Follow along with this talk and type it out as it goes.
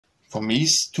From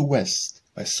east to west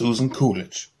by Susan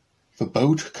Coolidge. The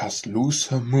boat cast loose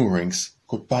her moorings.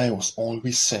 Goodbye was all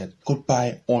we said.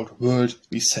 Goodbye, old world,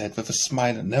 we said with a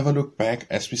smile, and never looked back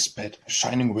as we sped, a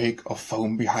shining wake of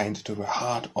foam behind to the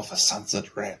heart of the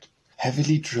sunset red.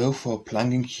 Heavily drove our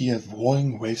plunging keel,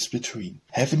 warring waves between.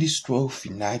 Heavily strove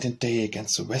we night and day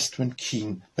against the west wind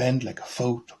keen, bent like a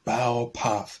foe to bar our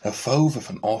path, a foe with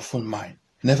an awful mien.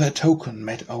 Never a token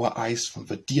met our eyes from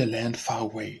the dear land far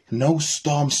away. No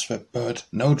storm-swept bird,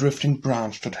 no drifting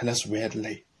branch to tell us where it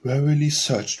lay. Wearily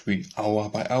searched we, hour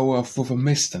by hour, through the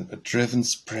mist and the driven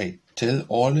spray, till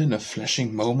all in a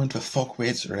flashing moment the fog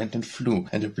waves rent and flew,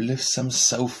 and the blithesome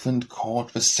south wind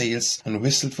caught the sails and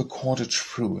whistled the cordage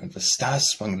through, and the stars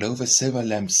swung low the silver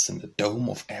lamps in the dome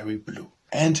of airy blue.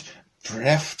 And,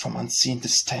 breathed from unseen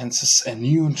distances, a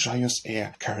new and joyous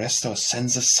air caressed our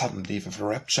senses suddenly with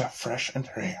rapture fresh and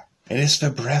rare. It is the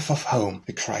breath of home,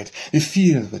 we cried, we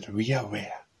feel that we are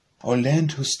where. Our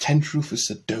land whose tent roof is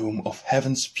the dome of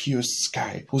heaven's purest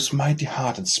sky, whose mighty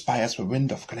heart inspires the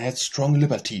wind of glad strong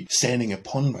liberty, standing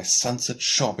upon my sunset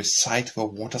shore beside the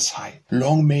waters high.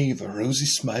 Long may the rosy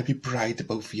smile be bright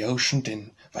above the ocean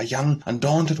din, thy young,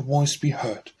 undaunted voice be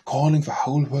heard, calling the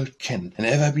whole world kin, and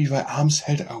ever be thy arms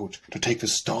held out to take the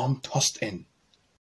storm tossed in.